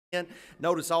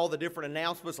Notice all the different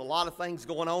announcements, a lot of things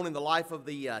going on in the life of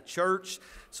the church,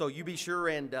 so you be sure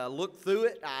and look through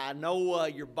it. I know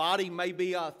your body may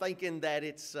be thinking that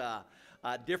it's a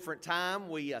different time.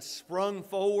 We sprung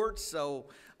forward, so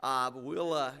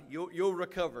you'll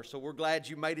recover. So we're glad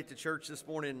you made it to church this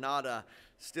morning and not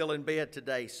still in bed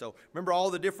today. So remember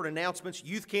all the different announcements.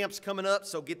 Youth camp's coming up,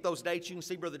 so get those dates. You can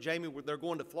see Brother Jamie. They're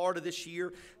going to Florida this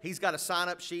year. He's got a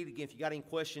sign-up sheet. Again, if you got any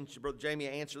questions, Brother Jamie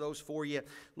will answer those for you.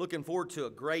 Looking forward to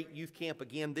a great youth camp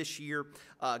again this year,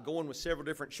 going with several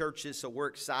different churches, so we're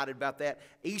excited about that.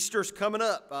 Easter's coming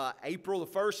up. April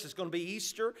the 1st is going to be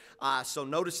Easter, so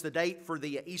notice the date for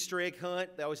the Easter egg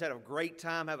hunt. They always had a great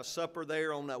time, have a supper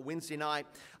there on Wednesday night.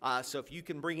 So if you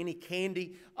can bring any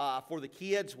candy for the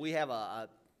kids, we have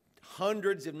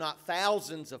hundreds, if not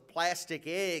thousands, of plastic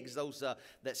eggs, those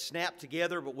that snap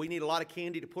together, but we need a lot of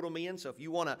candy to put them in. So if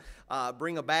you want to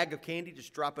bring a bag of candy,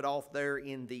 just drop it off there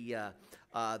in the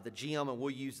gym, and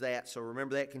we'll use that. So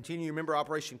remember that. Continue to remember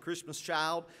Operation Christmas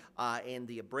Child and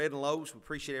the bread and loaves. We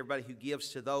appreciate everybody who gives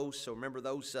to those. So remember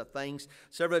those things.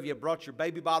 Several of you have brought your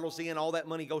baby bottles in. All that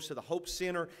money goes to the Hope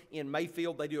Center in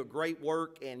Mayfield. They do a great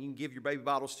work, and you can give your baby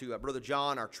bottles to Brother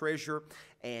John, our treasurer.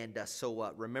 And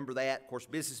so remember that. Of course,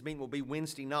 business meeting will be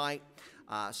Wednesday night.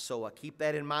 So keep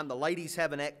that in mind. The ladies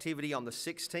have an activity on the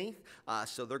 16th.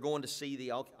 So they're going to see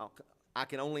the I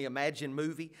Can Only Imagine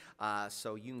movie.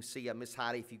 So you can see Miss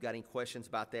Heidi if you've got any questions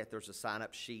about that. There's a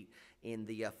sign-up sheet in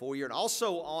the foyer. And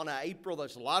also on April,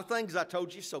 there's a lot of things I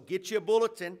told you, so get you a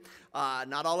bulletin.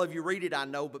 Not all of you read it, I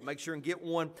know, but make sure and get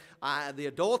one. The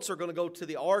adults are going to go to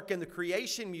the Ark and the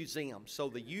Creation Museum. So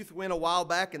the youth went a while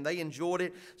back, and they enjoyed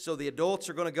it. So the adults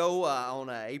are going to go on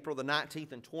April the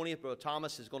 19th and 20th. Brother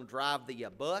Thomas is going to drive the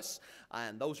bus,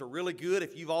 and those are really good.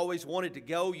 If you've always wanted to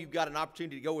go, you've got an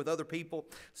opportunity to go with other people.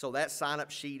 So that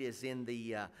sign-up sheet is in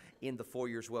the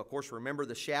foyer as well. Of course, remember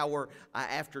the shower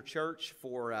after church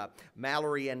for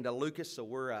Mallory and Lucas, so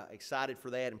we're excited for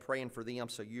that and praying for them,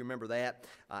 so you remember that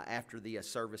after the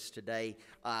service today.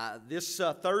 This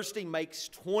Thursday makes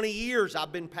 20 years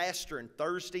I've been pastoring.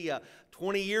 Thursday,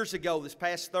 20 years ago, this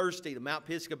past Thursday, the Mount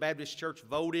Pisgah Baptist Church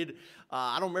voted.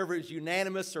 I don't remember if it was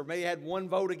unanimous or may have had one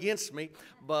vote against me,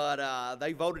 but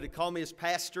they voted to call me as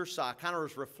pastor, so I kind of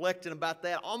was reflecting about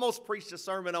that. Almost preached a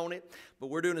sermon on it, but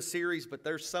we're doing a series, but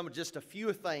there's just a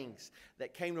few things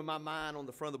that came to my mind on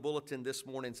the front of the bulletin this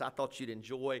morning, so I thought you'd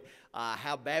enjoy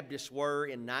how Baptists were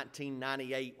in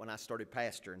 1998 when I started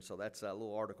pastoring, so that's a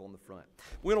little article on the front.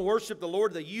 We're going to worship the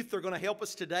Lord. The youth are going to help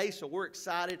us today, so we're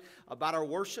excited about our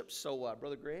worship. So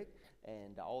Brother Greg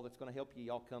and all that's going to help you,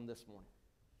 y'all come this morning.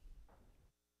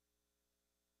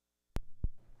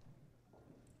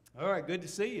 All right, good to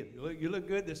see you. You look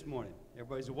good this morning.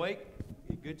 Everybody's awake,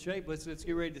 in good shape. Let's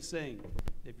get ready to sing.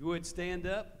 If you would stand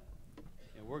up,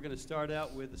 and we're going to start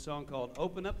out with a song called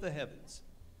 "Open Up the Heavens."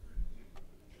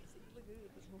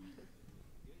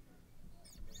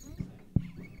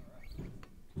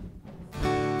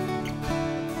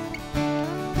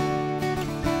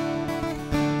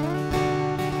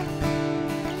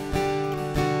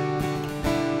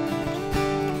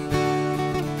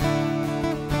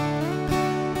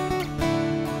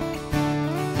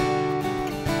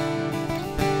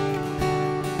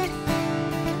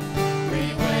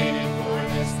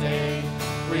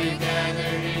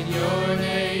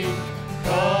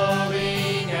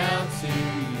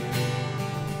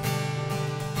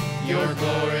 Your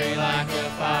glory like a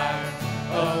fire,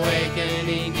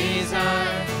 awakening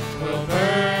desire, will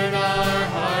burn our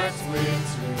hearts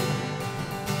with truth.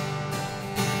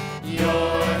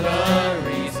 You're the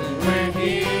reason we're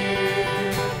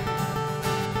here.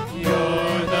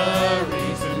 You're the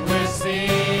reason we're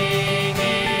singing.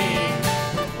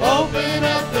 Open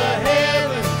up the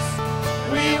heavens,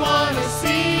 we want to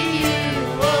see you.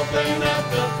 Open up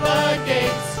the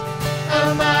floodgates,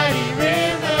 a mighty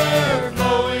river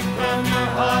flowing from your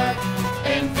heart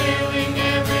and filling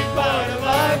every part of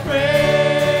our praise.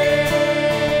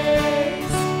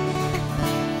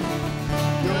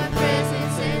 Your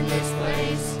presence in this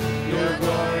place, your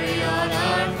glory on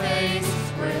our face.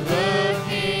 We're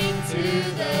looking to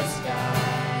the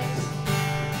skies,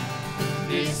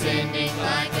 descending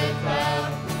like a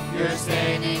cloud. You're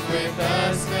standing with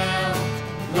us now.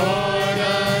 Lord,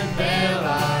 unveil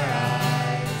our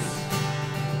eyes.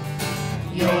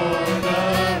 You're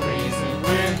the reason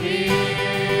we're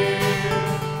here.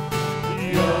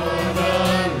 You're the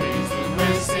reason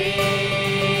we're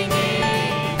singing.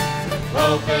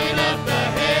 Open up the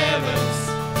heavens,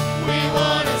 we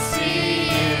want to see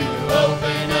you.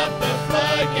 Open up the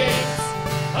floodgates,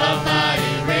 a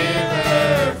mighty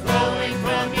river flowing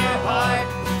from your heart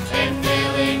and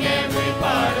filling every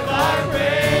part of our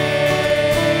praise.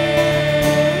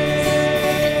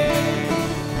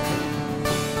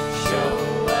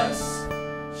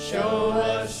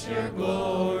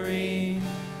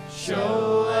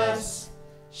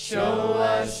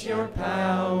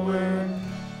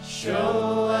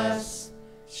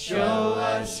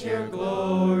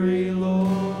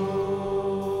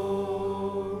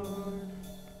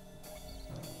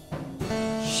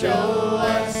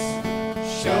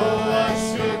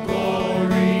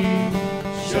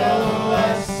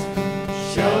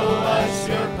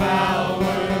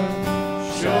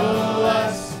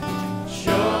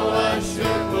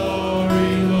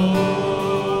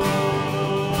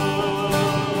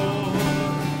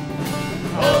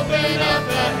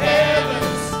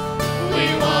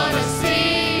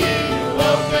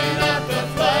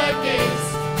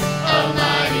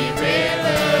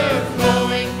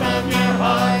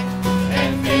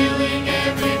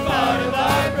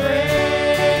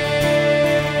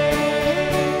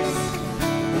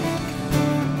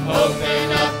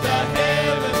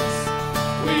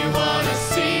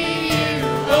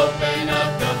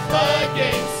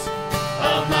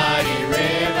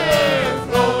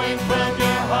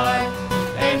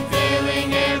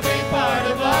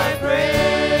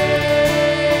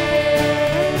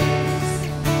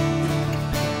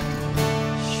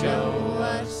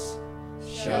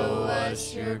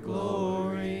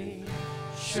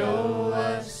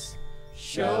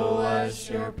 Show us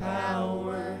your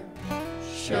power.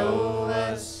 Show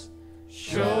us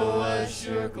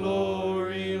your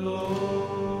glory, Lord.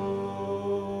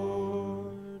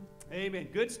 Amen.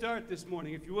 Good start this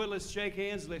morning. If you would, let's shake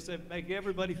hands. Let's make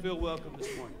everybody feel welcome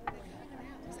this morning.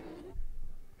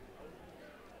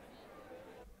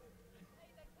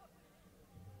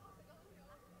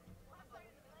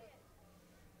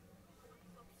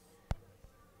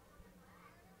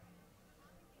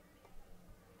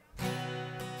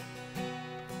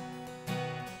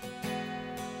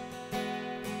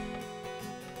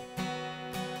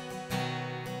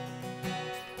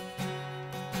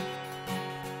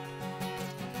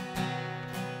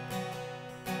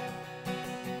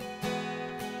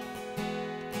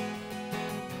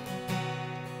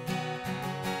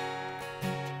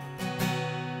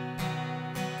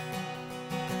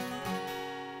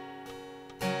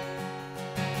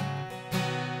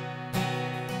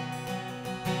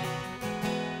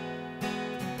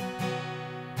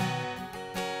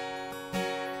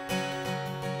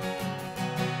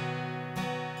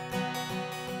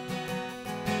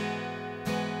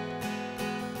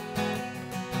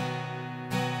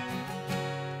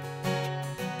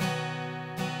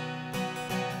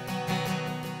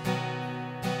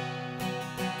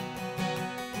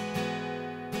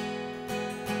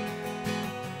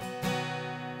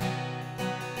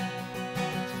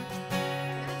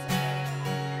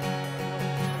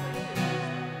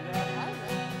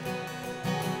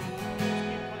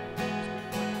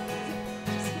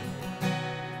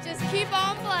 Keep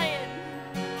on playing.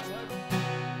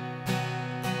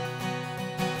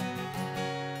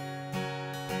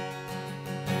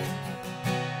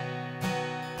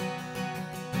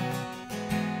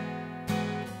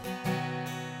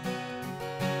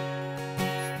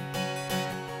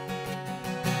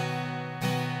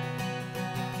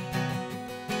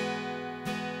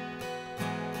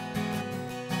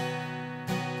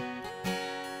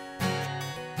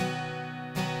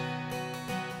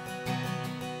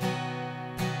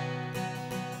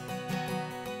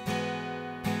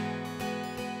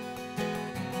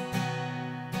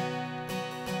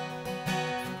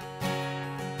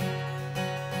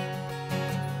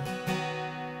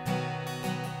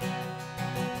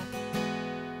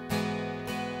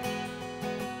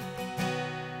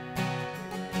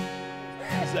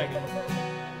 Second.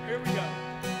 Here we go.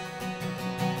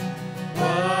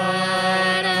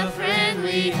 What a friend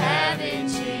we have in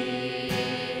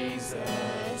Jesus.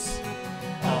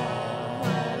 All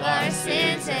our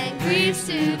sins and griefs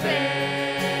to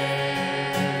bear.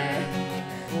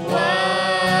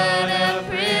 What a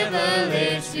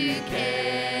privilege to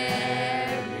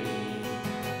carry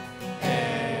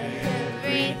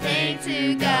everything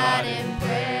to God in prayer.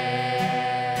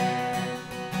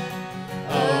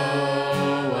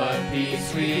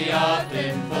 We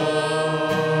often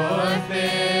forfeit.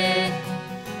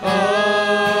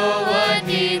 Oh, what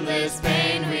needless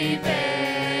pain we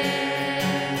bear.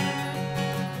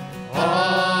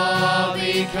 All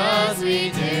because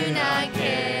we do not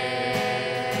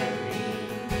carry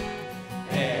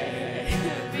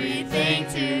everything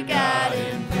to God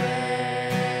in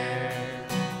prayer.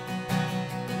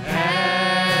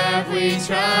 Have we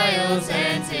trials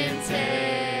and temptations?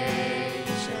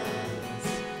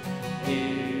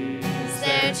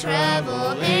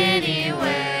 Trouble anywhere.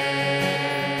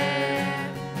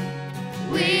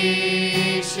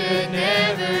 We should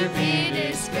never be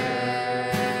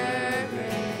discouraged.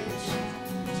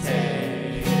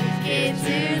 Take it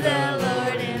to the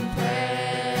Lord in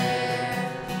prayer.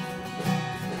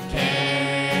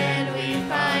 Can we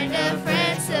find a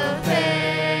friend so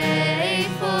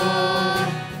faithful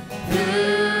who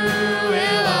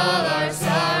will all our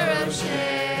sorrow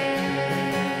share?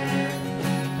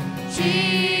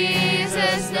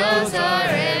 Jesus knows our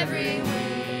every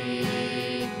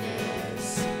weakness.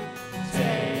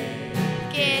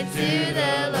 Take it to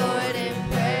the Lord in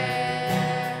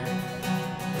prayer.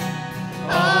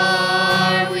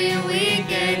 Are we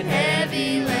weak and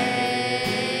heavy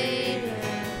laden,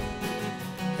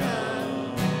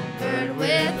 covered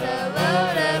with a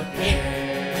load of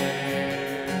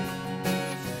care?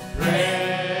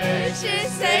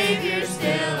 Precious Savior,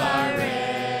 still our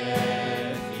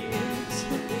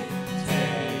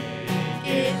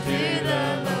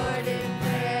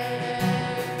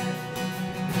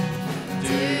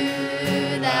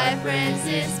friends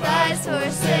despise,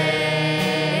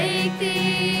 forsake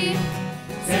thee.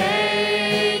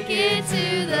 Take it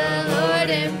to the Lord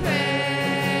in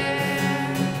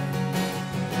prayer.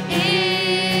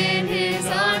 In his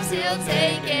arms he'll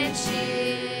take and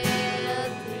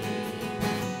shield thee.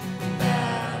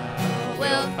 Thou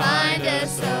wilt find a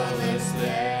solace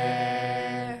there.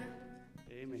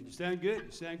 sound good.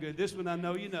 You sound good. This one I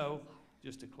know you know.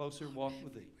 Just a closer walk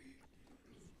with thee.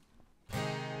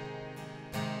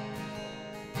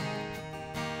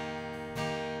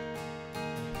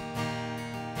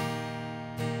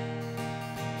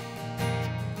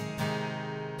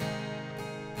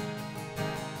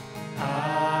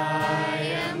 I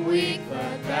am weak,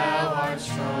 but thou art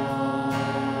strong.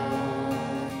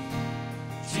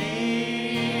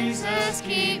 Jesus,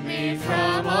 keep me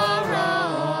from all wrong.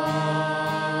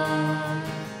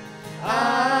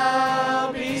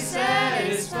 I'll be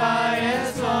satisfied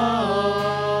as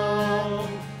long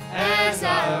as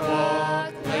I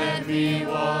walk. Let me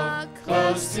walk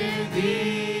close to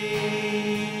thee.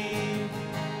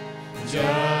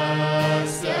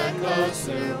 Just a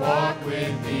closer walk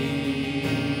with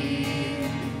thee.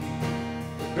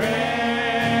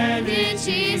 Granted,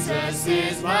 Jesus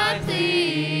is my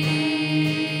plea.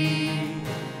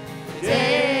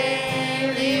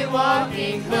 Daily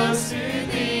walking close to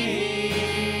thee.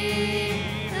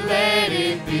 Let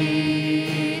it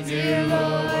be, dear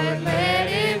Lord, let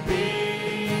it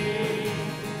be.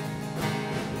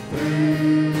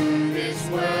 Through this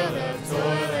world of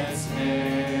toil and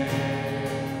snares,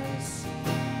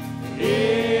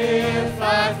 if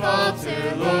I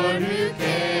falter, Lord, who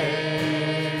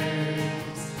cares?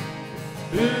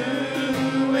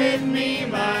 Who with me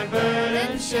my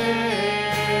burden shares?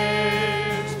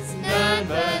 None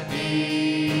but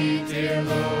thee, dear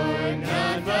Lord,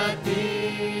 none but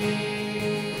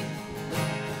thee.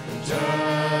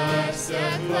 Just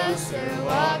a closer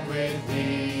walk with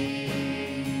thee.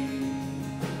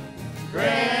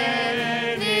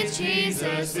 Granted,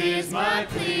 Jesus is my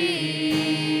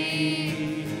plea.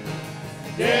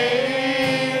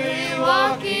 Daily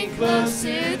walking close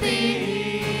to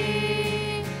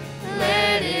thee.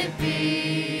 Let it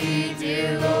be,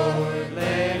 dear Lord,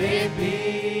 let it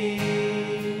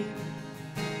be.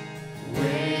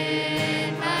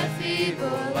 When my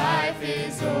feeble life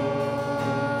is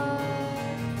o'er,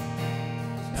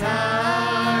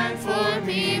 time for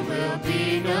me will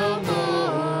be no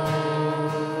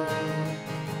more.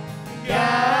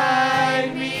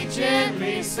 Guide me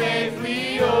gently,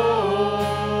 safely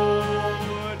o'er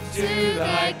to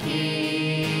thy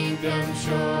kingdom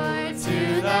shore,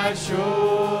 to thy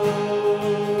shore.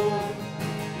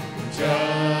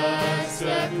 Just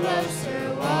a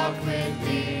closer walk with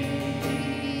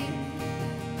thee.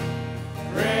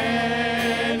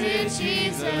 Granted,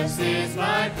 Jesus is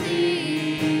my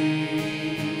plea.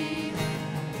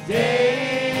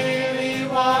 Daily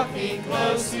walking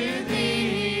close to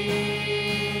thee.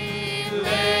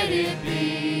 Let it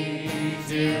be,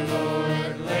 dear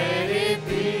Lord, let it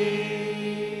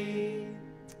be.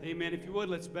 Amen. If you would,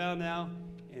 let's bow now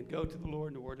and go to the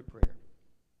Lord in a word of prayer.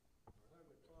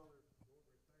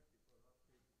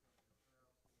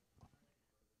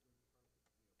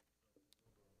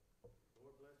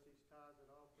 Lord, bless these tithes and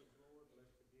offerings, Lord.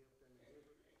 Bless the gift and the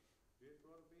giver. Be it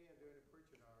what it be and during the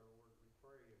preaching hour, Lord. We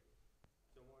pray if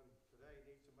someone today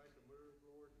needs to make a move,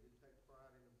 Lord, you take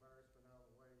pride and embarrassment out of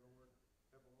the way, Lord.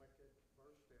 Help them make that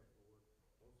first step, Lord.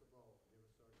 Most of all, forgive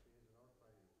us our sins and our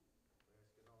failures. We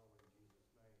ask it all in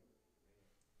Jesus' name.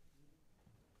 Amen.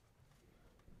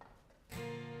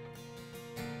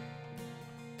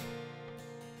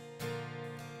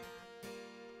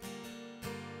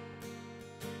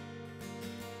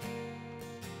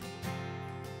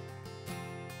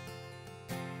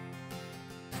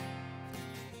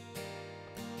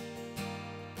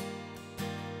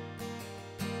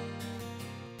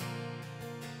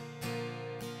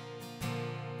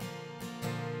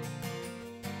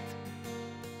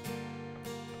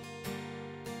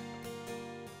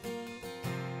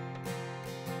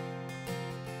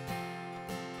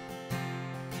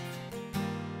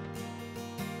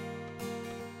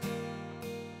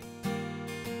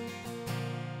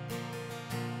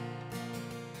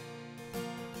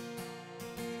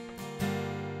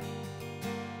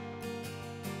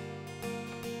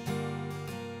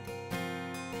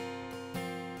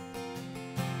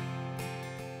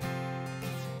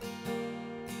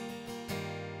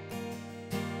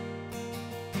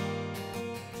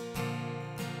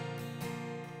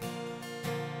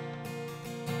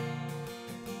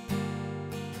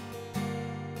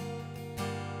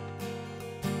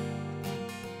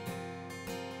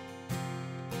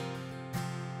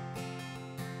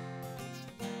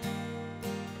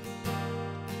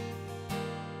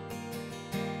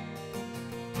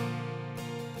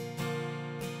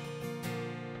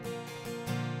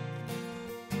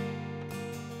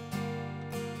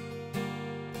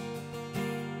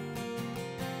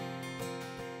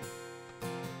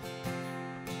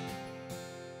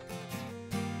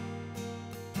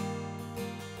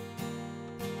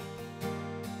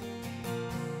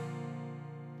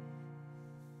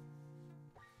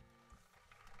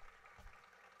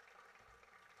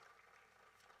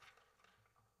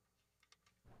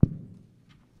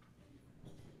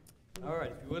 All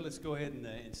right, if you would, let's go ahead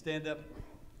and stand up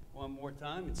one more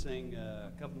time and sing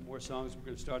a couple more songs. We're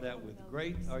going to start out with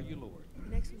Great Are You, Lord. The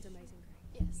next one's Amazing Grace.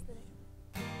 Yes, the next.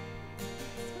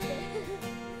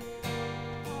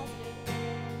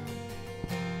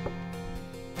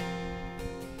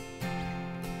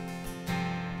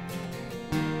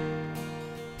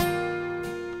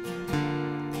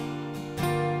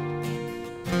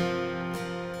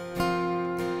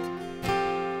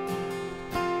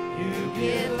 You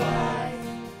give life,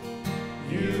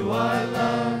 you are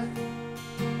love,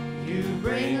 you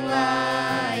bring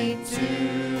light to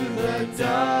the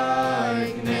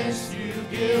darkness, you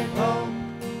give hope,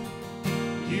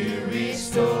 you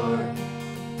restore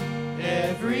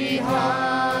every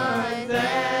heart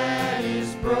that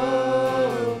is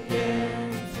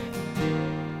broken.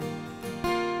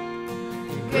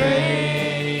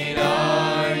 Great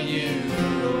are you,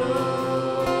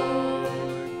 Lord.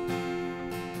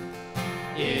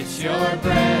 It's your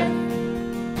breath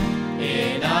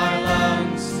in our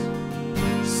lungs,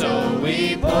 so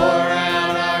we pour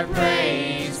out our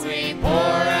praise, we pour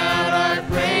out our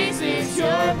praise. It's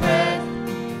your breath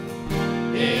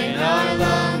in our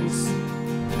lungs,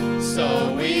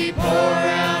 so we pour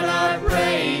out our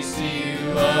praise to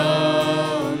you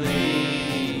only.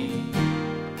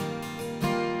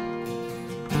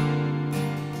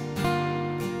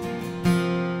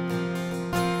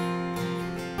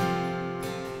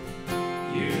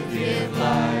 You give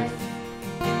life,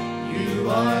 you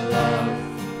are love,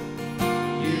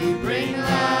 you bring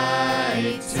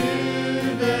light to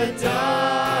the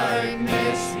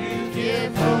darkness, you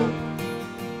give hope,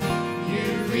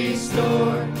 you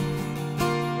restore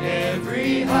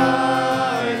every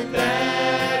heart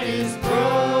that is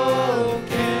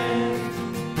broken.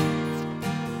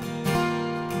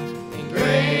 And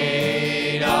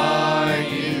great are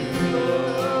you,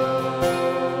 Lord.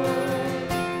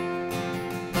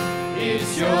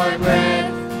 It's your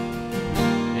breath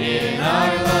in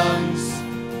our lungs,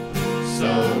 so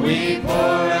we pour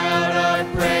out our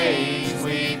praise,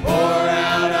 we pour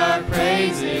out our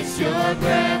praise. It's your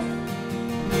breath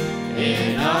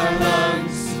in our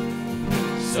lungs,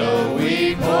 so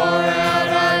we pour out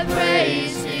our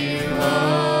praise to you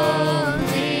only.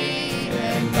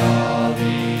 And all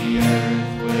the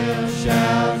earth will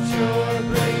shout your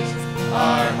praise,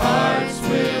 our hearts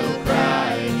will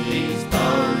cry, these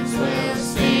bones will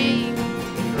sing.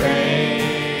 Great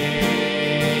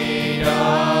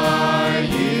are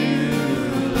you,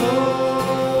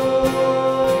 Lord.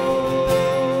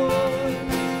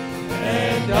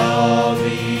 And all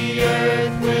the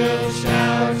earth will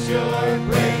shout your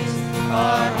praise,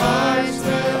 our hearts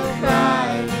will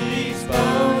cry, these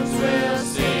bones will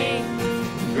sing.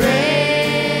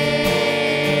 Great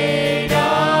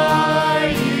are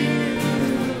you,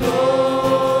 Lord.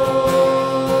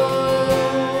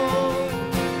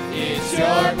 It's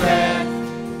your breath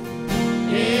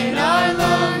in our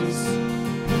lungs,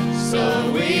 so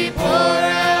we pour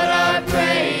out our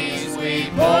praise, we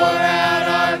pour out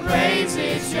our praise.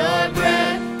 It's your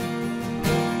breath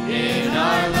in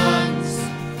our lungs,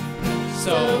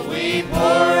 so we pour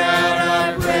out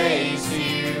our praise to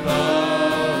you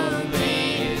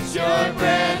only. It's your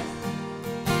breath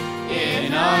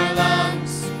in our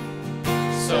lungs,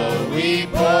 so we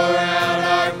pour out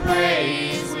our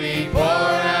praise, we pour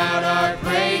out our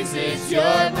praise. It's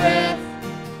your breath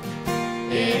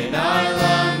in our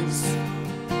lungs,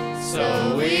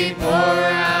 so we pour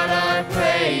out our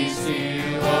praise to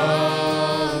you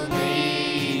only,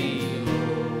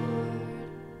 Lord.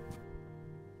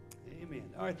 Amen.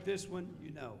 All right, this one,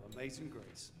 you know, Amazing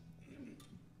Grace.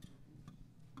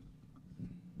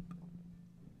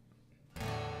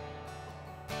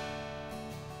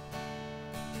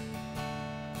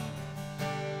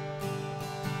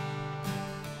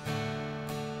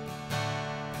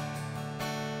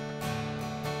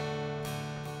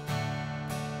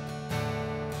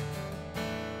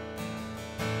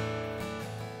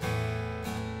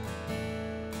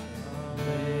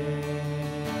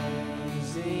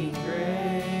 Amazing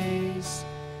grace,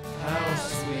 how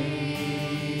sweet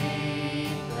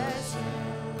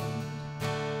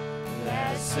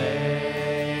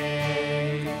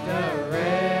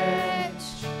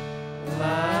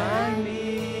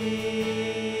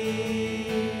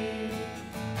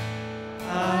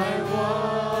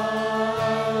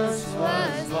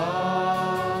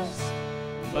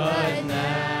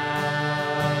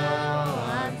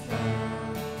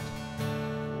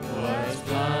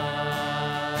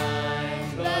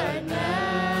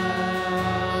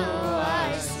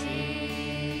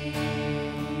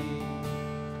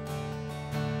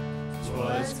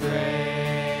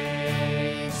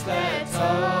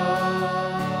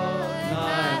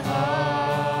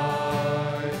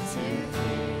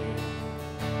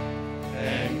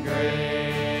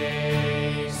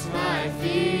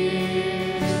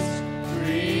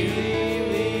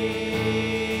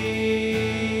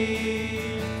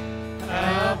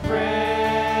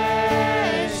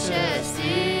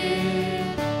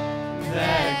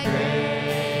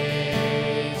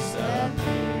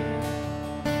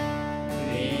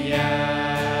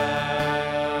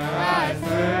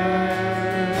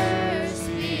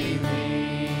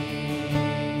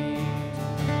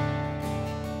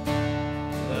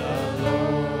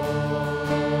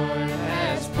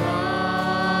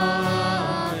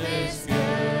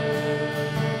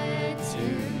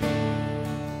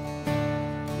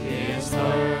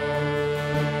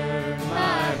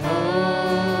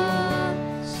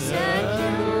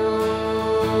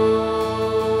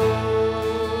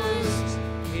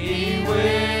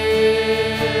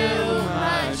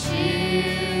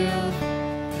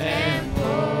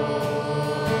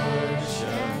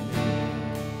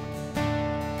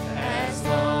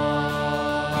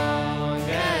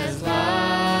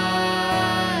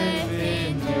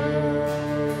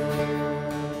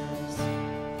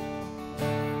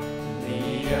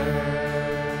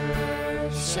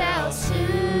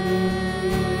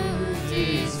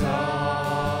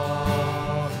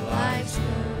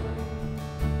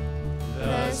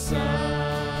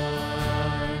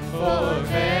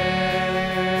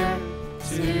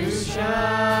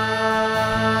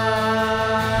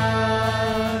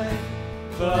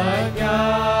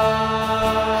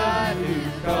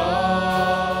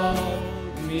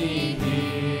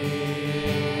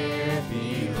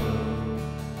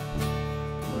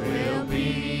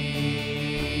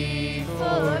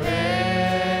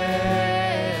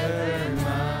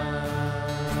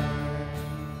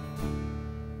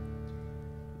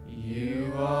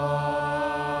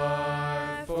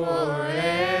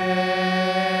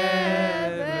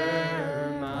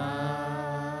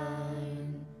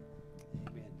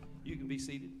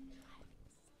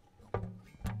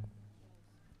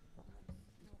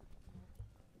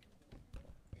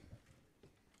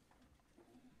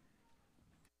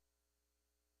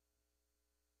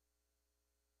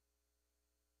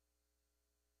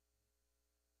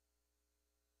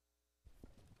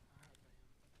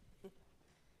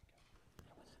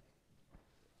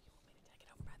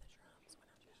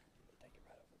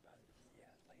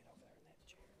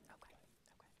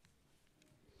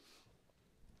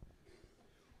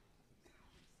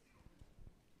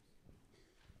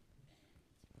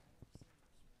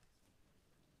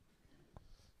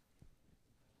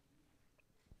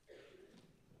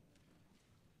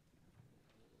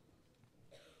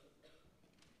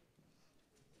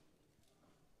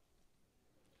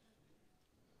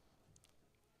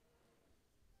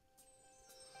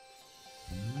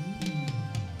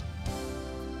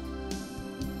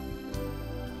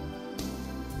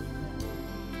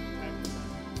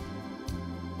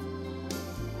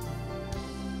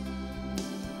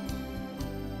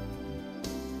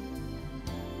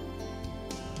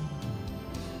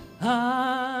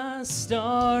I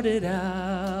started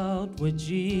out with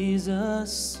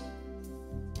Jesus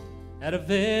at a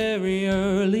very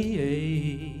early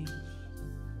age.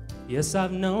 Yes,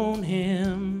 I've known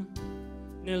him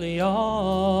nearly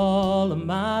all of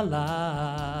my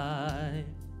life.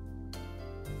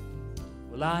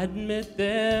 Well, I admit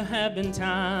there have been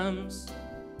times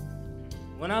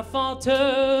when I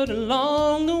faltered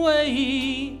along the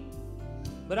way,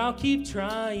 but I'll keep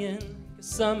trying, 'cause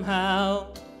somehow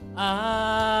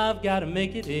I've got to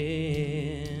make it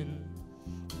in.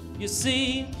 You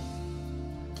see,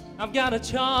 I've got a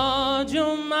charge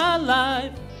on my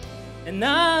life, and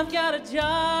I've got a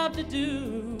job to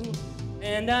do,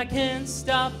 and I can't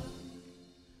stop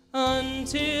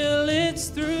until it's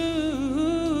through.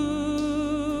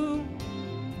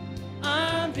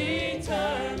 I'm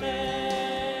determined.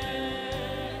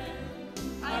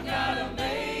 I've got a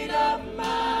made-up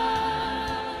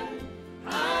mind.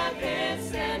 I can't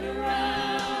stand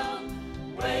around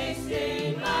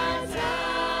wasting my time.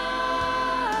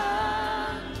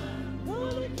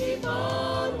 Gonna keep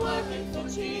on working for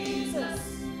Jesus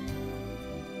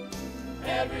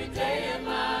every day of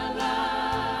my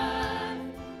life,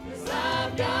 'cause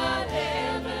I've got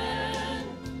heaven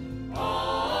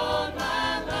on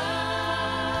my mind.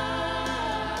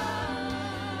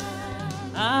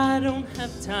 I don't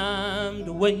have time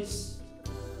to waste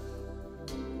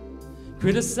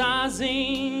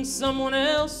criticizing someone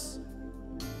else.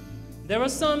 There are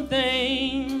some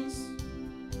things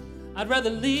I'd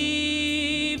rather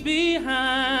leave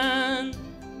behind,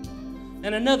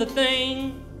 and another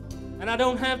thing, and I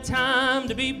don't have time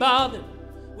to be bothered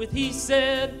with he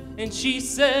said and she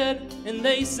said and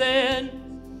they said,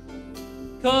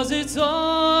 'cause it's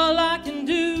all I can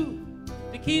do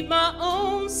to keep my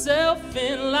own self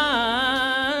in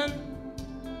line.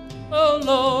 Oh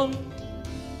Lord,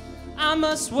 I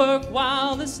must work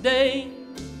while this day,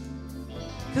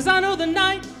 'cause I know the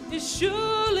night is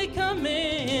surely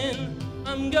coming.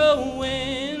 I'm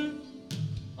going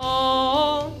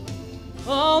all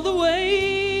the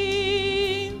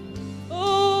way.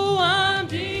 Oh, I'm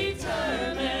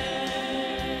determined.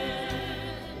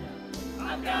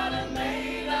 I've got a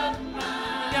made-up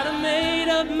mind. Got a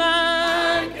made-up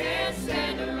mind. I can't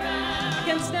stand around. I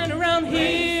can't stand around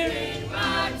here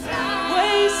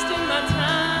wasting my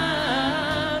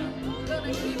time. I'm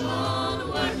gonna keep on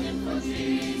working for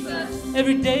Jesus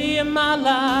every day of my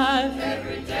life.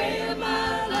 Every day of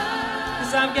my life.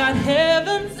 'Cause I've got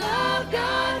heaven. I've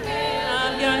got heaven.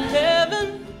 I've got heaven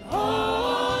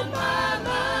on my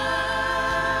mind.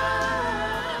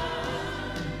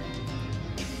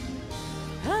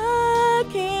 I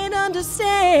can't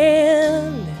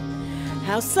understand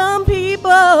how some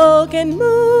people can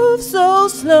move so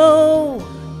slow.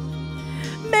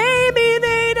 Maybe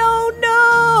they don't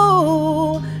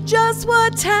know just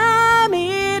what time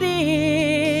it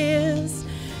is.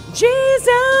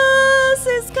 Jesus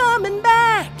is coming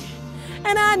back,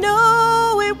 and I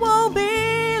know it won't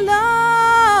be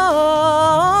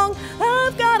long.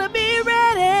 I've gotta be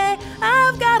ready,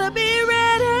 I've gotta be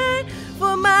ready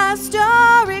for my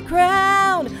starry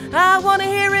crown. I wanna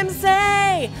hear him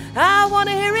say, I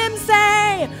wanna hear him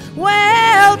say,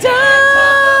 well done.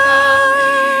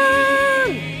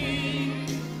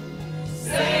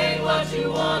 Say what you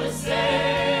wanna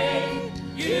say.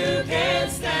 You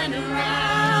can't stand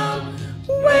around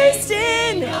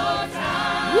wasting your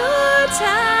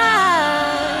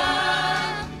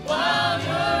time while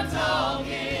you're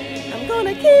talking. I'm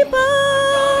gonna keep on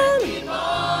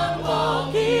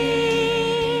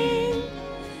walking,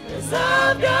 'cause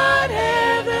I've got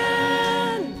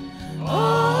heaven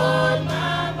on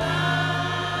my mind.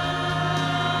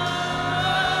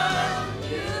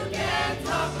 You can't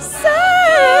talk about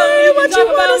say what you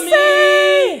wanna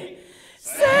say.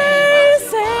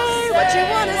 Say what you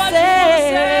wanna say.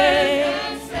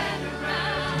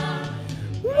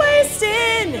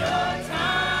 Wasting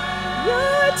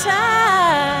your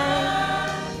time.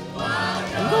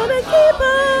 I'm gonna keep on.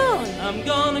 I'm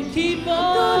gonna keep on. I'm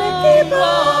gonna keep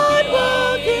on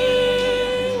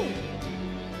walking.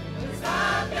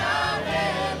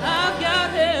 I've got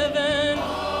heaven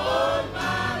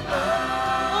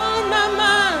on my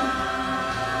mind.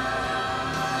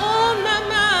 On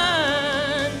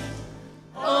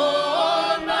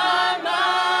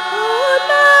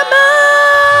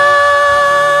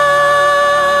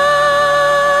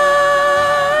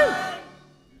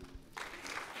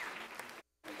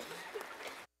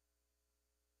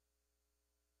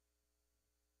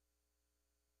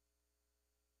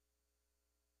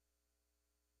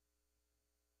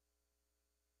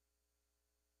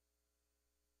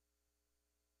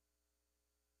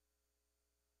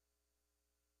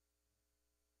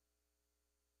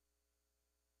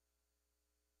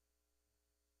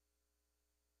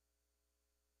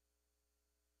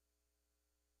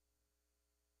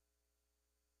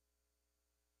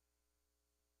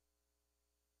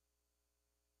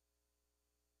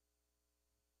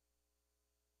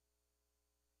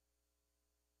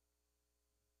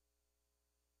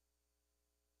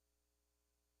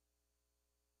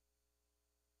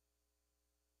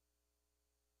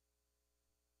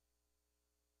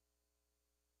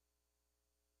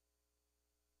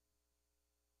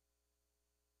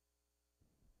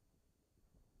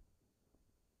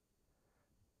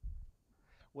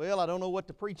Well, I don't know what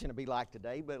the preaching will be like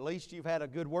today, but at least you've had a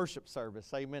good worship service.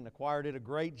 Amen. The choir did a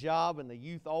great job, and the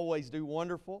youth always do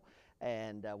wonderful.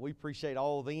 And we appreciate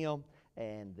all of them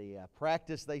and the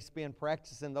practice they spend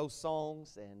practicing those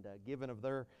songs and giving of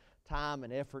their time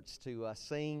and efforts to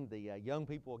sing. The young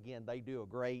people, again, they do a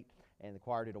great, and the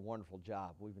choir did a wonderful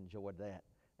job. We've enjoyed that,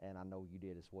 and I know you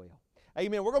did as well.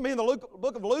 Amen. We're going to be in the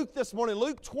book of Luke this morning,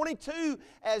 Luke 22,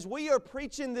 as we are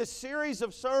preaching this series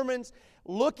of sermons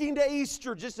looking to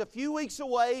Easter, just a few weeks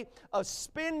away, of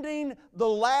spending the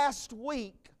last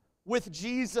week with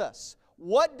Jesus.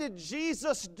 What did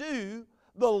Jesus do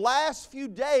the last few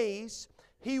days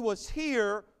He was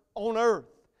here on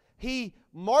earth? He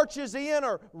marches in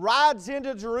or rides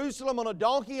into Jerusalem on a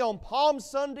donkey on Palm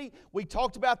Sunday. We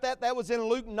talked about that. That was in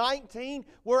Luke 19.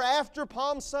 We're after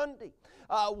Palm Sunday.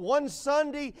 One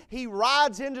Sunday, He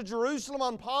rides into Jerusalem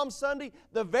on Palm Sunday.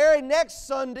 The very next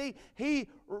Sunday, He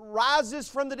rises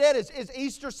from the dead. It's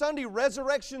Easter Sunday,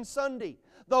 Resurrection Sunday.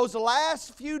 Those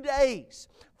last few days,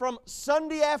 from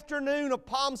Sunday afternoon of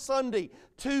Palm Sunday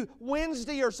to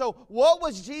Wednesday or so, what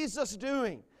was Jesus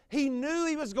doing? He knew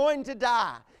He was going to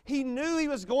die. He knew He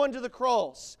was going to the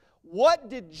cross. What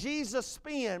did Jesus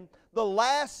spend the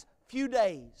last few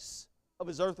days of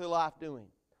His earthly life doing?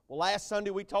 Well, last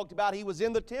Sunday we talked about He was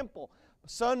in the temple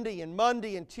Sunday and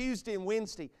Monday and Tuesday and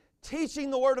Wednesday,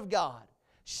 teaching the Word of God,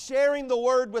 sharing the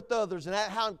Word with others, and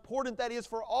how important that is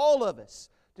for all of us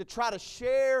to try to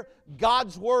share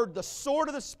God's Word, the sword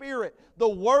of the Spirit, the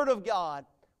Word of God,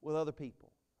 with other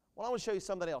people. Well, I want to show you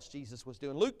something else Jesus was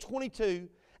doing. Luke 22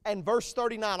 and verse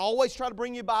 39. Always try to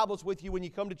bring your Bibles with you when you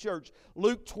come to church.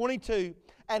 Luke 22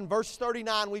 and verse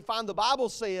 39, we find the Bible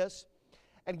says,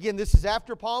 and again, this is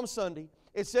after Palm Sunday,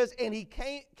 it says, and He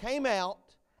came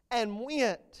out and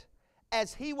went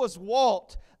as He was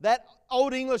wont. That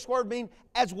Old English word means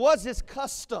as was His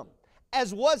custom,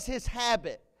 as was His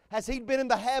habit, as He'd been in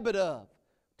the habit of,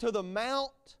 to the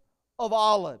Mount of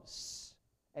Olives.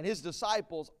 And His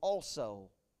disciples also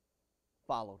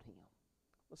followed Him.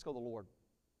 Let's go to the Lord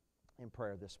in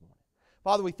prayer this morning.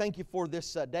 Father, we thank You for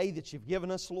this day that You've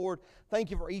given us, Lord. Thank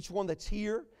You for each one that's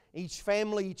here, each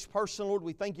family, each person, Lord.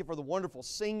 We thank You for the wonderful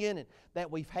singing that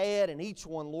we've had, and each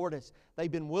one, Lord, as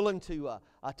they've been willing to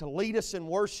lead us in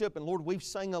worship, and Lord, we've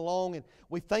sang along, and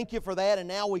we thank You for that, and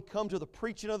now we come to the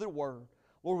preaching of the Word.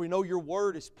 Lord, we know Your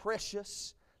Word is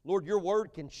precious. Lord, Your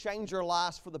Word can change our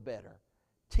lives for the better.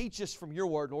 Teach us from Your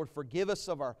Word, Lord. Forgive us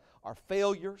of our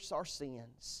failures, our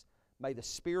sins. May the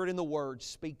Spirit and the Word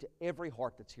speak to every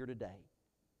heart that's here today.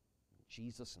 In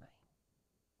Jesus' name,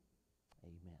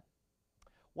 amen.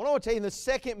 What I want to tell you in the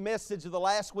second message of the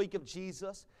last week of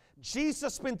Jesus,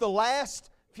 Jesus spent the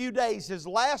last few days, His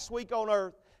last week on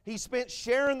earth, He spent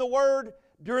sharing the Word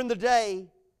during the day,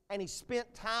 and He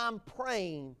spent time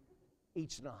praying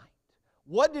each night.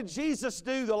 What did Jesus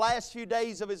do the last few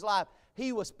days of His life?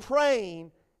 He was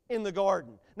praying in the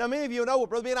garden. Now, many of you know,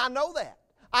 Brother Ben, I know that.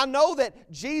 I know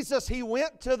that Jesus, He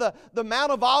went to the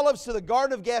Mount of Olives, to the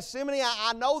Garden of Gethsemane.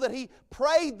 I know that He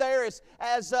prayed there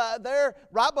as there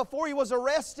right before He was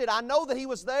arrested. I know that He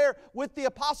was there with the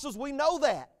apostles. We know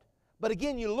that. But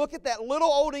again, you look at that little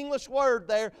Old English word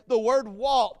there, the word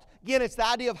walked. Again, it's the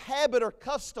idea of habit or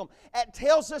custom. It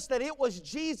tells us that it was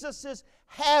Jesus'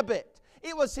 habit.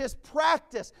 It was His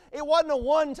practice. It wasn't a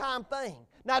one-time thing.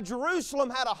 Now, Jerusalem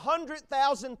had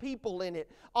 100,000 people in it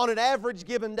on an average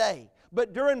given day.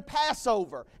 But during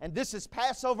Passover, and this is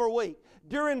Passover week,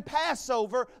 during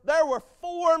Passover, there were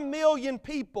 4 million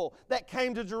people that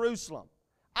came to Jerusalem.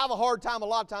 I have a hard time a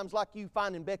lot of times like you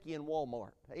finding Becky in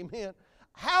Walmart. Amen.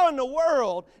 How in the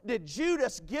world did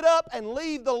Judas get up and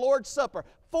leave the Lord's Supper?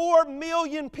 4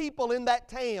 million people in that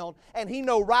town, and he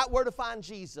knew right where to find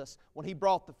Jesus when he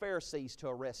brought the Pharisees to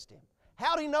arrest Him.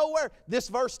 How do you know where? This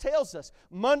verse tells us.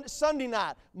 Sunday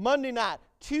night, Monday night,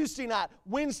 Tuesday night,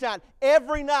 Wednesday night,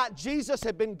 every night Jesus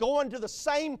had been going to the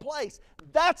same place.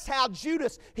 That's how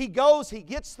Judas, he goes, he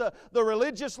gets the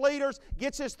religious leaders,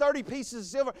 gets his 30 pieces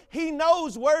of silver. He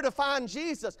knows where to find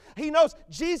Jesus. He knows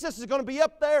Jesus is going to be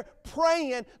up there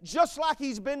praying just like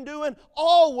He's been doing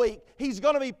all week. He's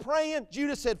going to be praying.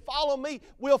 Judas said, follow me.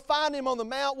 We'll find Him on the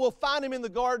mount. We'll find Him in the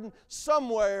garden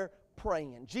somewhere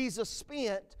praying. Jesus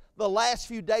spent the last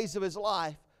few days of His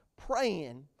life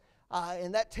praying,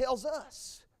 and that tells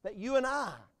us that you and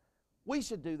I, we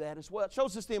should do that as well. It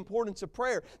shows us the importance of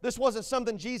prayer. This wasn't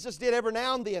something Jesus did every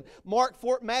now and then.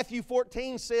 Matthew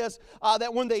 14 says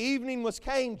that when the evening was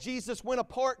came, Jesus went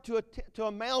apart to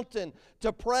a mountain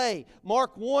to pray.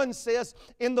 Mark 1 says,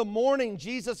 in the morning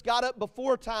Jesus got up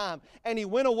before time and He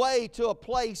went away to a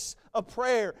place of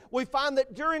prayer. We find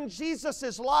that during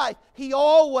Jesus' life, He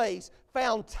always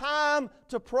found time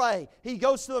to pray. He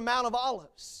goes to the Mount of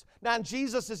Olives. Now in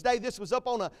Jesus' day, this was up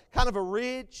on a kind of a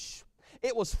ridge.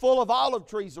 It was full of olive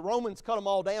trees. The Romans cut them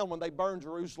all down when they burned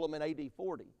Jerusalem in AD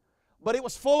 40. But it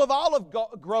was full of olive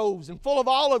groves and full of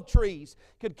olive trees.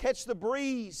 Could catch the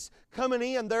breeze coming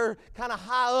in. They're kind of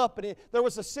high up. And there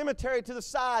was a cemetery to the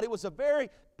side. It was a very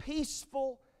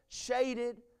peaceful,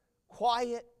 shaded,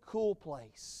 quiet, cool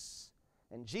place.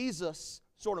 And Jesus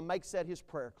sort of makes that his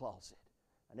prayer closet.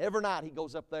 And every night he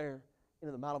goes up there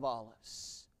into the Mount of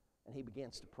Olives and he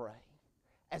begins to pray.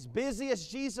 As busy as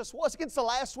Jesus was, against the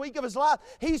last week of his life,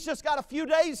 he's just got a few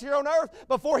days here on earth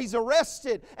before he's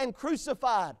arrested and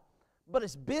crucified. But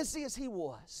as busy as he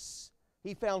was,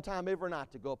 he found time every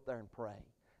night to go up there and pray.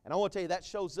 And I want to tell you, that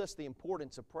shows us the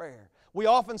importance of prayer. We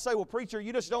often say, well, preacher,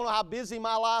 you just don't know how busy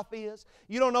my life is.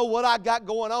 You don't know what I got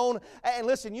going on. And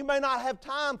listen, you may not have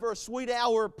time for a sweet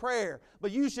hour of prayer,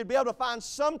 but you should be able to find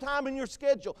some time in your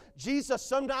schedule. Jesus,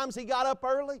 sometimes he got up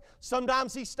early,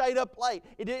 sometimes he stayed up late.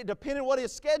 It depended on what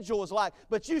his schedule was like.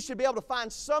 But you should be able to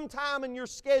find some time in your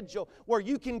schedule where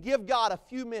you can give God a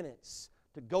few minutes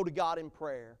to go to God in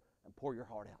prayer and pour your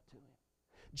heart out to him.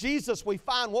 Jesus, we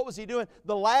find, what was he doing?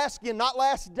 Not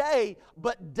last day,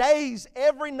 but days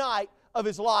every night of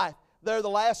his life. There the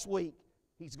last week,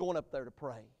 he's going up there to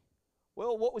pray.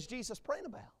 Well, what was Jesus praying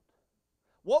about?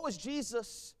 What was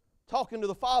Jesus talking to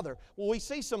the Father? Well, we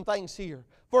see some things here.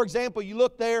 For example, you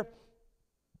look there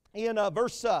in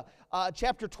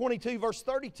chapter 22, verse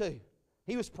 32.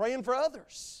 He was praying for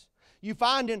others. You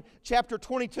find in chapter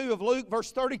 22 of Luke,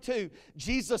 verse 32,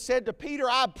 Jesus said to Peter,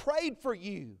 I prayed for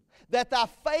you, that thy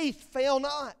faith fail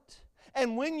not.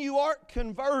 And when you art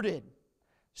converted,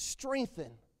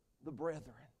 strengthen the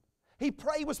brethren. He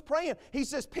was praying. He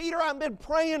says, Peter, I've been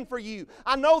praying for you.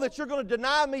 I know that you're going to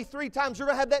deny me 3 times. You're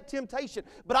going to have that temptation.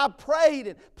 But I prayed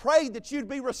and prayed that you'd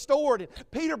be restored. And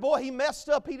Peter, boy, he messed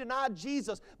up. He denied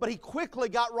Jesus. But he quickly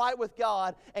got right with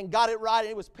God and got it right.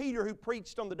 And it was Peter who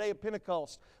preached on the day of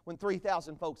Pentecost when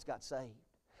 3,000 folks got saved.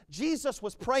 Jesus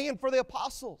was praying for the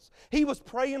apostles. He was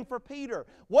praying for Peter.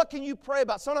 What can you pray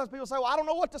about? Sometimes people say, well, I don't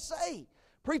know what to say.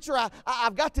 Preacher,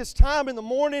 I've got this time in the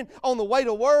morning on the way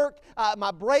to work,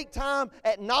 my break time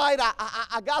at night.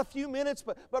 I got a few minutes,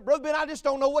 but Brother Ben, I just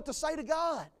don't know what to say to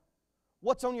God.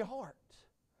 What's on your heart?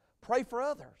 Pray for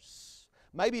others.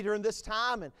 Maybe during this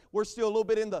time, and we're still a little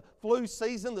bit in the flu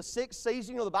season, the sick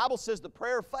season. You know, the Bible says the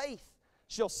prayer of faith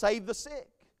shall save the sick.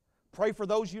 Pray for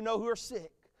those you know who are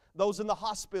sick. Those in the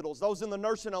hospitals, those in the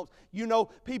nursing homes. You know,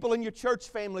 people in your church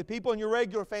family, people in your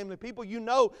regular family, people you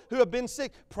know who have been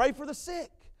sick. Pray for the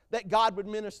sick, that God would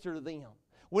minister to them.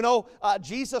 We know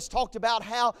Jesus talked about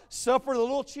how suffer the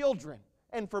little children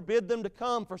and forbid them to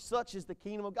come, for such is the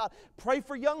kingdom of God. Pray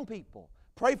for young people.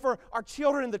 Pray for our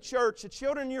children in the church, the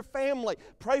children in your family.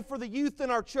 Pray for the youth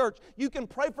in our church. You can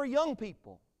pray for young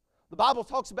people. The Bible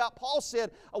talks about, Paul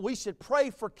said, we should pray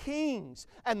for kings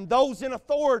and those in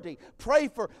authority. Pray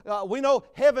for, we know,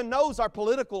 heaven knows our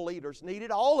political leaders need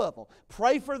it, all of them.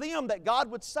 Pray for them that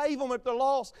God would save them if they're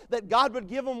lost, that God would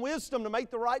give them wisdom to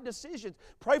make the right decisions.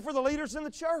 Pray for the leaders in the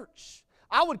church.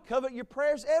 I would covet your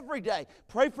prayers every day.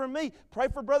 Pray for me. Pray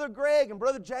for Brother Greg and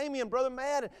Brother Jamie and Brother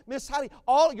Matt and Miss Heidi,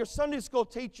 all your Sunday school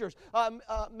teachers,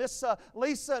 Miss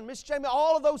Lisa and Miss Jamie,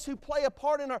 all of those who play a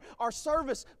part in our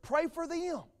service. Pray for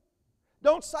them.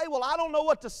 Don't say, well, I don't know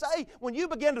what to say. When you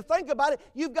begin to think about it,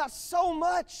 you've got so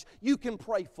much you can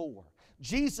pray for.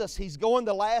 Jesus, he's going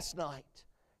the last night,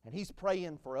 and he's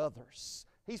praying for others.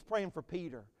 He's praying for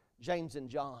Peter, James, and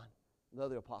John, the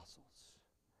other apostles.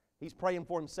 He's praying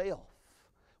for himself.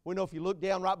 We know if you look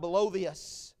down right below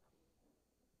this,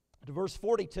 to verse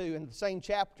 42 in the same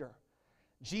chapter,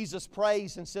 Jesus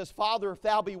prays and says, Father, if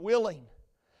thou be willing,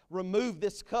 remove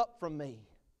this cup from me.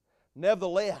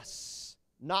 Nevertheless,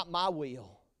 not my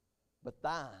will, but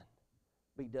thine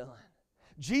be done.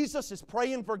 Jesus is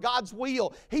praying for God's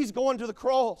will. He's going to the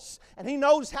cross, and he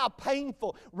knows how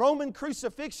painful. Roman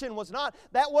crucifixion was not.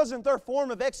 That wasn't their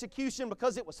form of execution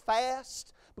because it was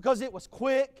fast, because it was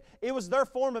quick. It was their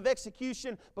form of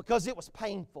execution because it was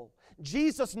painful.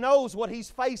 Jesus knows what he's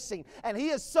facing, and he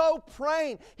is so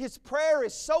praying. His prayer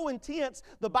is so intense,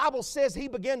 the Bible says he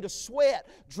began to sweat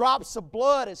drops of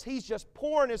blood as he's just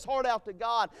pouring his heart out to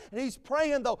God. And he's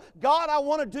praying, though, God, I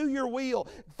want to do your will.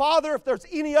 Father, if there's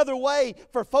any other way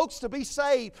for folks to be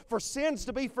saved, for sins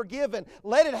to be forgiven,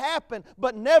 let it happen.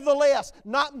 But nevertheless,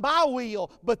 not my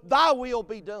will, but thy will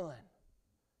be done.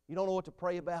 You don't know what to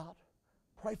pray about?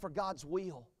 Pray for God's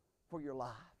will for your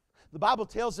life. The Bible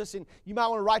tells us, and you might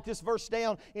want to write this verse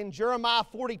down, in Jeremiah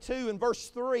 42 and verse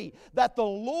 3, that the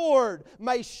Lord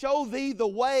may show thee the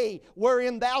way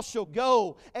wherein thou shalt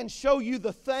go, and show you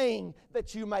the thing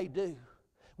that you may do.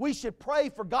 We should pray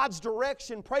for God's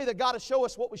direction, pray that God will show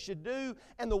us what we should do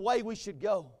and the way we should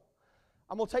go.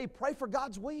 I'm going to tell you, pray for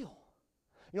God's will.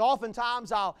 You know,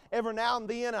 oftentimes every now and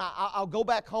then I'll go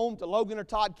back home to Logan or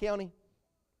Todd County.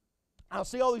 I'll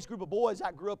see all these group of boys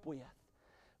I grew up with.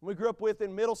 We grew up with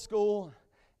in middle school,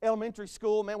 elementary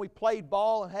school. Man, we played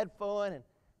ball and had fun.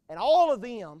 And all of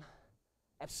them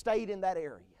have stayed in that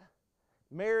area.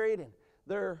 Married,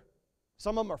 and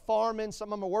some of them are farming,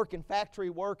 some of them are working factory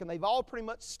work, and they've all pretty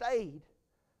much stayed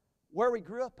where we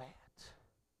grew up at.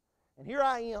 And here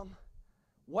I am,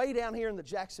 way down here in the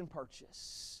Jackson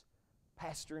Purchase,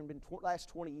 pastoring, been last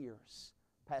 20 years,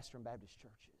 pastoring Baptist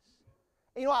churches.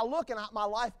 And, you know, I look and my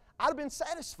life, I'd have been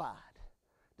satisfied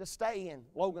to stay in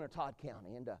Logan or Todd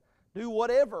County and to do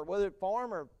whatever, whether it's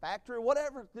farm or factory or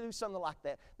whatever, to do something like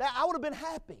that. I would have been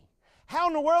happy. How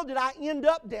in the world did I end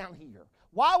up down here?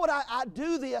 Why would I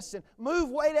do this and move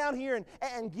way down here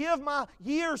and give my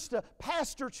years to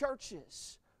pastor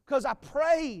churches? Because I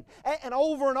prayed and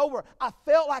over, I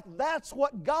felt like that's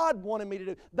what God wanted me to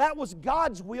do. That was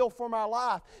God's will for my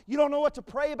life. You don't know what to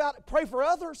pray about? Pray for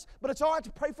others, but it's all right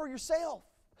to pray for yourself.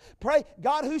 Pray,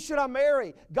 God, who should I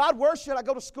marry? God, where should I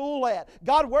go to school at?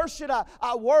 God, where should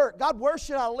I work? God, where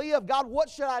should I live? God, what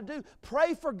should I do?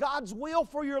 Pray for God's will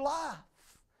for your life.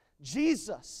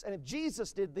 Jesus, and if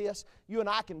Jesus did this, you and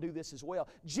I can do this as well.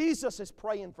 Jesus is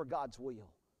praying for God's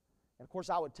will. And of course,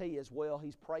 I would tell you as well,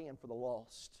 He's praying for the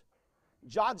lost.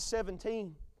 John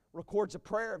 17 records a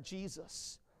prayer of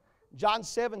Jesus. John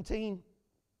 17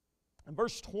 and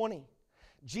verse 20.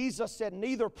 Jesus said,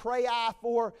 "Neither pray I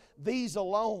for these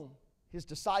alone," His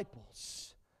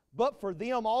disciples, "but for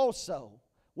them also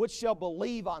which shall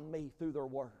believe on me through their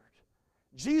word."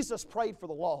 Jesus prayed for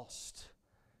the lost.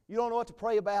 You don't know what to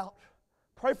pray about?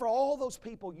 Pray for all those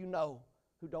people you know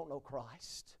who don't know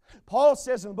Christ. Paul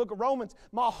says in the book of Romans,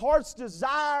 "My heart's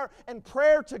desire and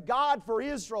prayer to God for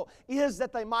Israel is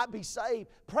that they might be saved."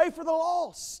 Pray for the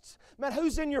lost. Man,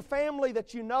 who's in your family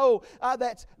that you know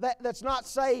that's not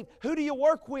saved? Who do you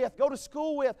work with, go to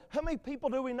school with? How many people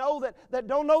do we know that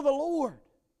don't know the Lord?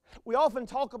 We often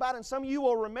talk about, and some of you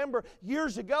will remember,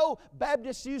 years ago,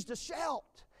 Baptists used to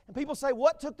shout. And people say,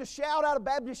 what took the shout out of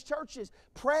Baptist churches?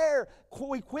 Prayer.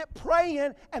 We quit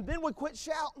praying and then we quit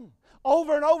shouting.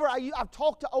 Over and over, I've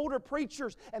talked to older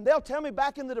preachers, and they'll tell me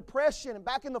back in the Depression and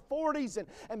back in the 40s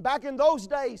and back in those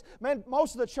days, man,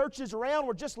 most of the churches around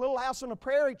were just little house on the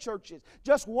prairie churches.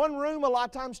 Just one room a lot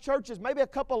of times churches, maybe a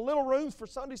couple of little rooms for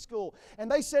Sunday school.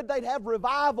 And they said they'd have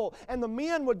revival, and the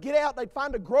men would get out, they'd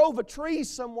find a grove of trees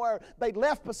somewhere they'd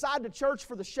left beside the church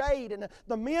for the shade, and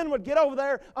the men would get over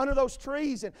there under those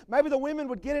trees, and maybe the women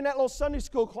would get in that little Sunday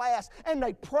school class, and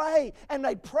they'd pray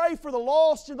for the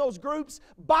lost in those groups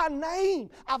by name.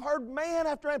 I've heard man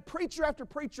after preacher after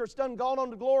preacher that's done gone on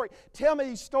to glory tell me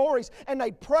these stories, and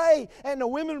they'd pray, and the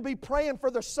women would be praying for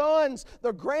their sons,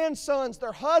 their grandsons,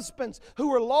 their husbands who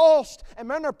were lost, and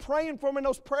man, they're praying for them in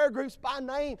those prayer groups by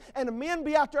name, and the men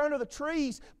be out there under the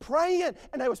trees praying,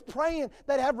 and they was praying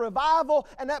they'd have revival,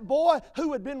 and that boy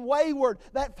who had been wayward,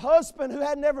 that husband who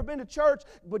had never been to church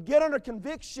would get under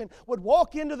conviction, would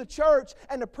walk into the church,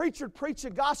 and the preacher would preach the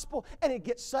gospel, and he'd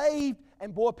get saved.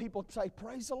 And boy, people would say,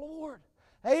 praise the Lord.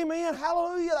 Amen,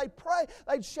 hallelujah. They'd pray,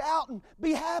 they'd shout and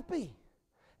be happy.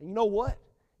 And you know what?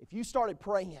 If you started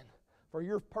praying for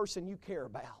your person you care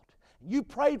about, you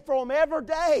prayed for them every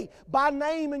day by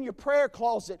name in your prayer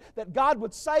closet, that God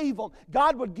would save them,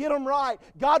 God would get them right,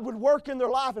 God would work in their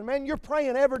life. And man, you're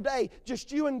praying every day,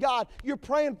 just you and God. You're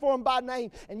praying for them by name.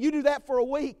 And you do that for a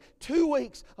week, 2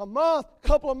 weeks, a month, a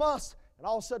couple of months, and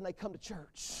all of a sudden they come to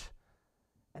church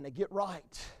and they get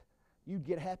right. You'd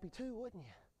get happy too, wouldn't you?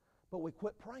 But we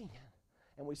quit praying.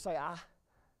 And we say, I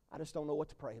just don't know what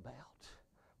to pray about.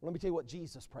 Well, let me tell you what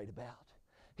Jesus prayed about.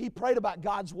 He prayed about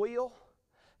God's will.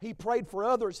 He prayed for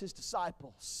others, His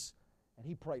disciples. And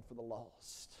He prayed for the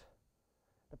lost.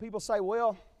 And people say,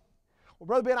 well,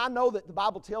 Brother Ben, I know that the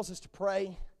Bible tells us to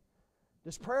pray.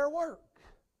 Does prayer work?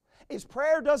 Is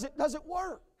prayer, does it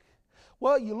work?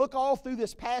 Well, you look all through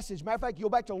this passage. Matter of fact, you go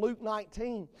back to Luke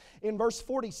 19. In verse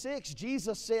 46,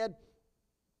 Jesus said,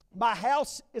 "My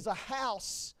house is a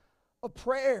house of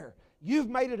prayer. You've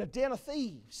made it a den of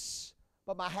thieves,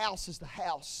 but my house is the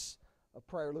house of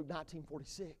prayer." Luke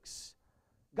 19:46.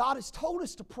 God has told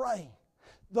us to pray.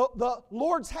 The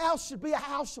Lord's house should be a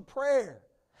house of prayer.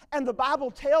 And the Bible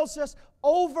tells us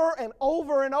over and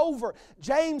over and over.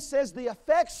 James says the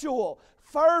effectual,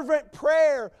 fervent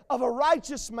prayer of a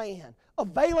righteous man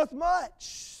availeth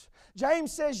much.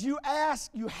 James says, you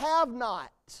ask, you have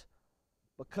not,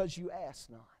 because you ask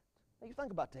not. Now you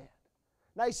think about that.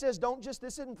 Now he says, this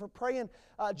isn't for praying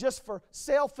just for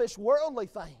selfish worldly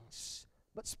things,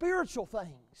 but spiritual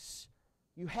things.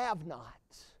 You have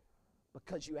not,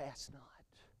 because you ask not.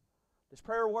 Does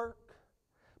prayer work?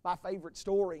 My favorite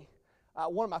story,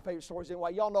 one of my favorite stories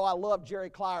anyway, y'all know I love Jerry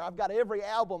Clyer. I've got every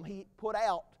album he put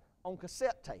out on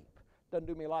cassette tape. Doesn't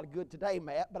do me a lot of good today,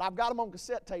 Matt, but I've got them on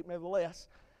cassette tape nevertheless.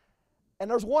 And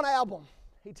there's one album,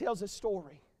 he tells this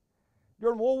story.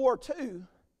 During World War II,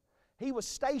 he was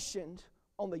stationed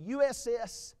on the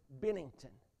USS Bennington,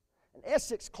 an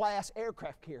Essex-class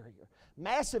aircraft carrier,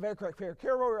 massive aircraft carrier,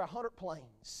 carried over 100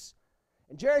 planes.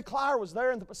 And Jerry Clyer was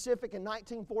there in the Pacific in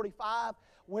 1945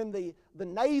 when the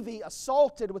Navy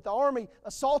with the Army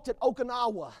assaulted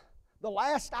Okinawa, the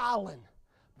last island,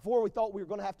 before we thought we were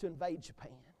going to have to invade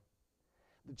Japan.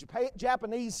 The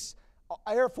Japanese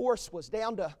Air Force was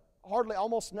down to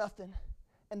almost nothing,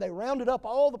 and they rounded up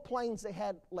all the planes they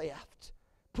had left,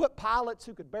 put pilots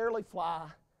who could barely fly,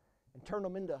 and turned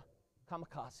them into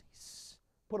kamikazes.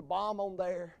 Put a bomb on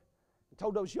there and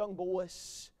told those young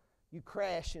boys, you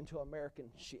crash into an American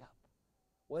ship.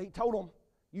 Well, he told them,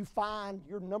 you find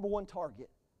your number one target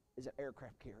is an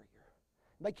aircraft carrier.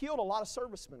 And they killed a lot of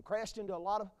servicemen, crashed into a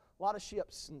lot of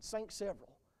ships, and sank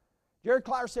several. Jerry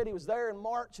Clyer said he was there in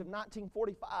March of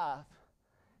 1945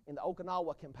 in the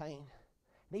Okinawa campaign.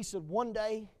 And he said one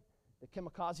day the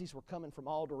kamikazes were coming from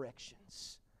all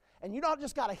directions. And you don't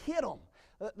just got to hit them.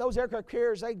 Those aircraft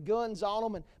carriers, they had guns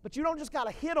on them. But you don't just got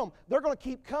to hit them. They're going to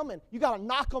keep coming. You got to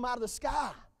knock them out of the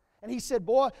sky. And he said,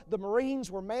 boy, the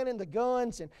Marines were manning the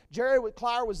guns, and Jerry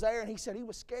Clyer was there, and he said he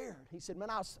was scared. He said,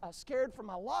 man, I was scared for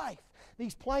my life.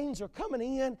 These planes are coming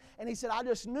in, and he said, I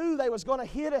just knew they was going to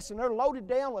hit us, and they're loaded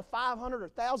down with 500 or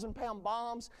 1,000-pound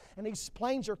bombs, and these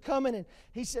planes are coming. And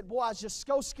he said, boy, I was just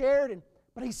so scared.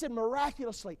 But he said,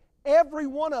 miraculously, every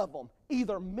one of them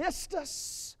either missed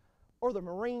us or the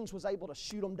Marines was able to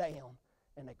shoot them down,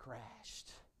 and they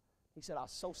crashed. He said, I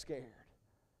was so scared.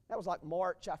 That was like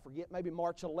March, I forget, maybe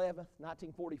March 11th,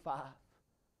 1945.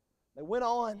 They went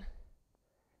on,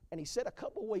 and he said a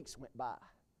couple weeks went by,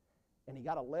 and he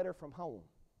got a letter from home.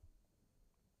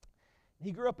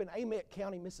 He grew up in Amite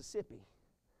County, Mississippi,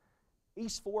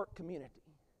 East Fork community.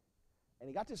 And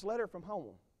he got this letter from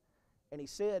home. And he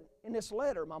said, in this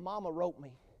letter, my mama wrote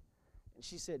me, and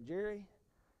she said, Jerry,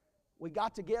 we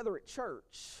got together at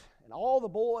church, and all the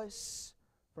boys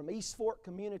from East Fork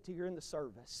community are in the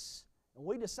service. And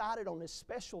we decided on this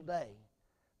special day,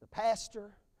 the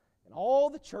pastor and all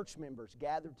the church members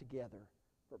gathered together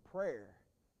for prayer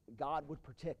that God would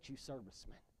protect you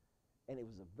servicemen. And it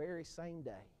was the very same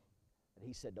day that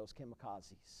he said those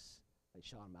kamikazes, they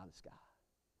shot them out of the sky.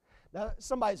 Now,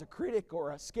 somebody's a critic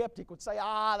or a skeptic would say,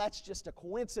 that's just a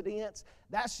coincidence.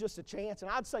 That's just a chance.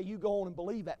 And I'd say you go on and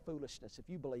believe that foolishness if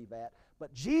you believe that.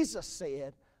 But Jesus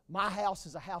said, my house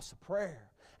is a house of prayer.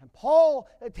 And Paul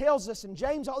tells us in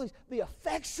James, all these, the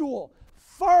effectual,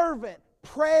 fervent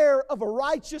prayer of a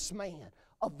righteous man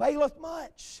availeth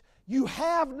much. You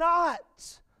have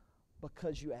not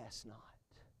because you ask not.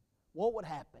 What would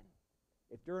happen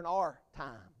if during our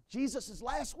time, Jesus'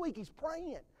 last week, he's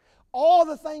praying. All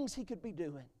the things he could be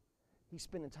doing, he's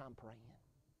spending time praying.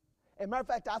 As a matter of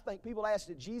fact, I think people ask,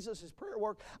 did Jesus' prayer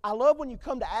work? I love when you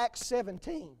come to Acts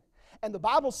 17. And the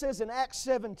Bible says in Acts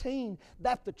 17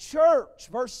 that the church,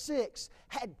 verse 6,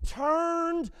 had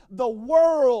turned the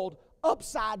world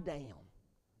upside down.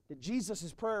 Did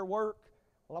Jesus' prayer work?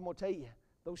 Well, I'm going to tell you,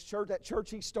 that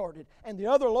church he started and the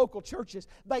other local churches,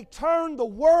 they turned the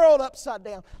world upside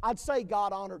down. I'd say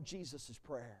God honored Jesus'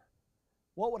 prayer.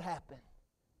 What would happen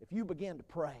if you began to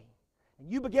pray? And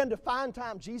you began to find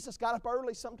time. Jesus got up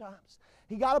early sometimes.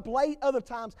 He got up late other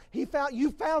times.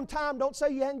 You found time. Don't say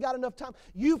you hadn't got enough time.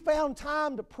 You found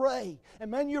time to pray.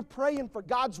 And man, you're praying for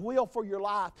God's will for your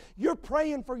life. You're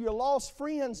praying for your lost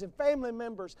friends and family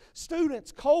members,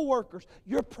 students, co-workers.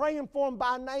 You're praying for them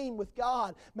by name with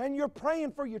God. Man, you're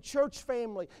praying for your church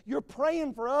family. You're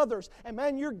praying for others. And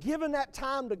man, you're giving that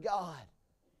time to God.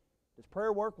 Does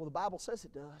prayer work? Well, the Bible says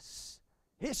it does.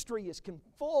 History is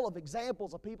full of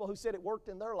examples of people who said it worked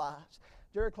in their lives.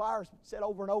 Jerry Clyer said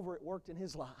over and over it worked in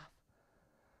his life.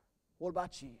 What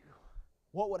about you?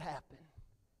 What would happen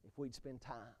if we'd spend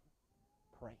time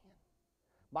praying?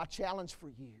 My challenge for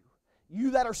you,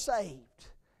 you that are saved,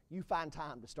 you find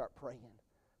time to start praying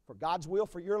for God's will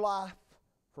for your life,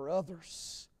 for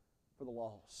others, for the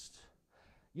lost.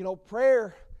 You know,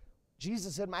 prayer,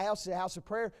 Jesus said, my house is a house of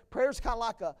prayer. Prayer is kind of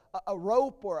like a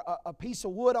rope or a piece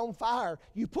of wood on fire.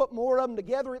 You put more of them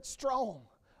together, it's strong.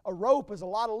 A rope is a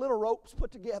lot of little ropes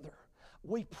put together.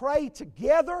 We pray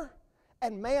together,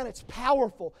 and man, it's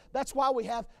powerful. That's why we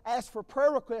have asked for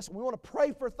prayer requests. We want to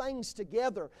pray for things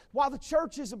together. While the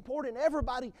church is important,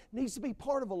 everybody needs to be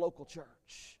part of a local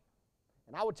church.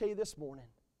 And I would tell you this morning,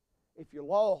 if you're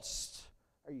lost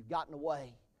or you've gotten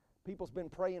away, people's been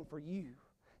praying for you.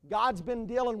 God's been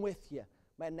dealing with you.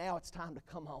 Man, now it's time to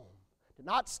come home. To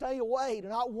not stay away, to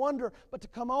not wonder, but to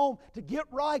come home, to get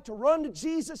right, to run to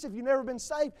Jesus if you've never been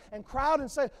saved, and cry out and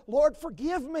say, Lord,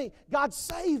 forgive me. God,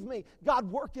 save me.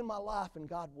 God, work in my life, and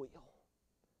God will.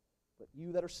 But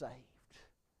you that are saved,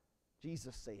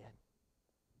 Jesus said,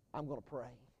 I'm going to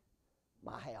pray.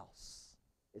 My house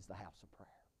is the house of prayer.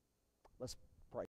 Let's